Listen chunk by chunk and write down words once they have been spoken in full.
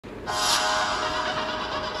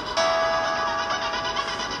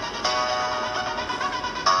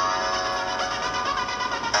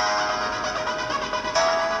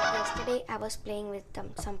I was playing with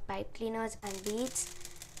some pipe cleaners and beads,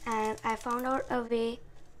 and I found out a way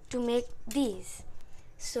to make these.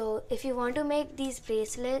 So if you want to make these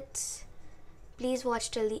bracelets, please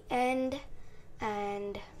watch till the end,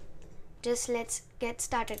 and just let's get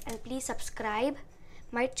started. And please subscribe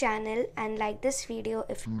my channel and like this video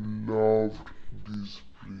if you loved these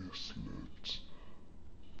bracelets.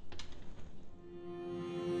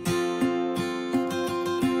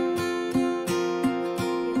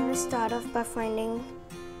 We're gonna start off by finding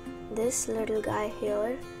this little guy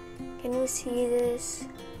here. Can you see this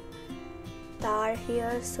star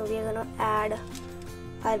here? So we are gonna add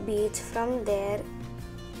our beads from there.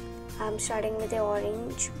 I'm starting with the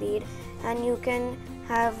orange bead, and you can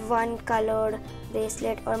have one colored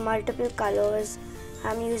bracelet or multiple colors.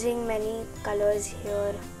 I'm using many colors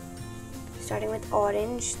here, starting with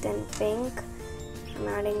orange, then pink. I'm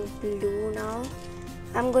adding blue now.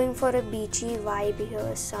 I'm going for a beachy vibe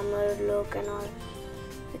here, summer look and all,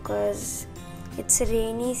 because it's a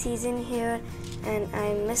rainy season here and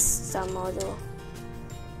I miss summer though.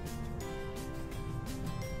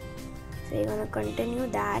 So we're gonna continue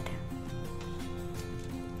that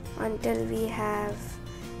until we have,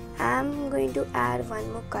 I'm going to add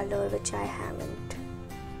one more color which I haven't.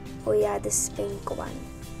 Oh yeah, this pink one.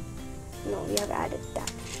 No, we have added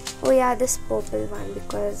that. Oh yeah, this purple one,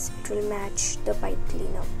 because it will match the pipe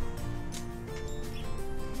cleaner.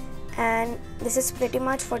 And this is pretty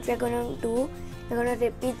much what we're gonna do. We're gonna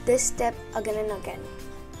repeat this step again and again.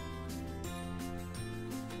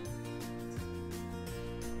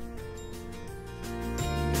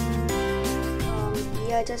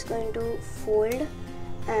 We are just going to fold,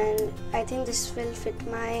 and I think this will fit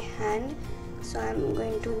my hand, so I'm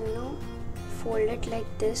going to fold it like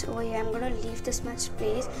this. Oh yeah, I'm going to leave this much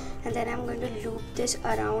space, and then I'm going to loop this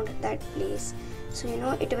around that place, so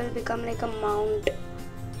it will become like a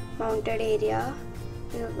mounted area.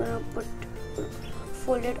 We're going to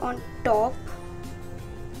fold it on top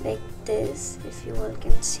like this, if you all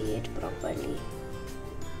can see it properly.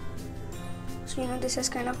 So this is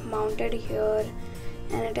kind of mounted here,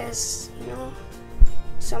 and it is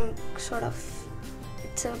some sort of,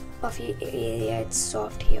 it's a puffy area, it's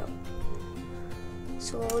soft here.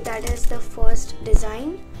 So that is the first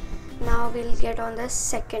design. Now we'll get on the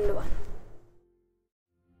second one.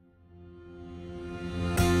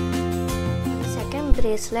 For the second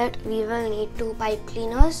bracelet, we will need 2 pipe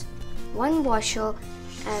cleaners, 1 washer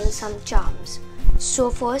and some charms. So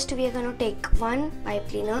first we are going to take 1 pipe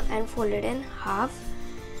cleaner and fold it in half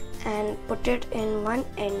and put it in one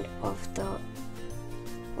end of the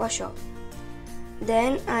washer.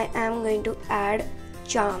 Then I am going to add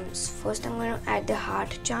charms. First I'm going to add the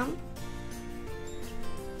heart charm,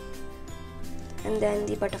 and then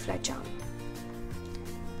the butterfly charm.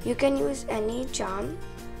 You can use any charm.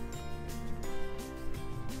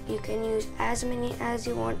 You can use as many as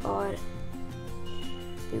you want, or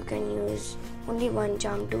you can use only 1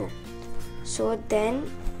 charm too. So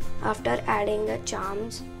then after adding the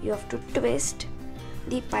charms, you have to twist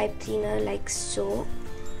the pipe cleaner like so,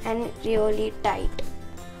 and really tight.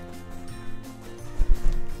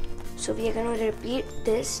 So we are going to repeat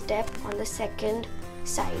this step on the second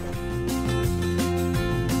side.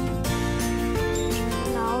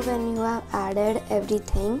 Now when you have added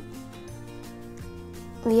everything,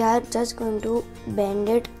 we are just going to bend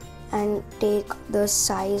it and take the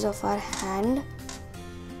size of our hand.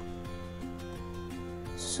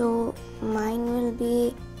 So mine will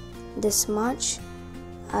be this much.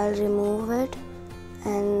 I'll remove it,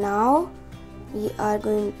 and now we are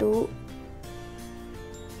going to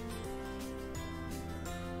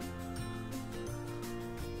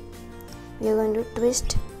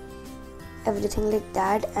twist everything like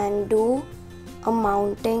that and do a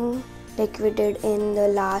mounting like we did in the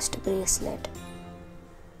last bracelet.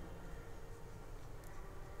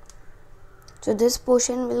 So this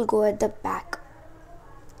portion will go at the back,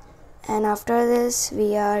 and after this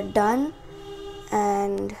we are done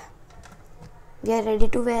and we are ready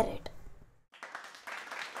to wear it.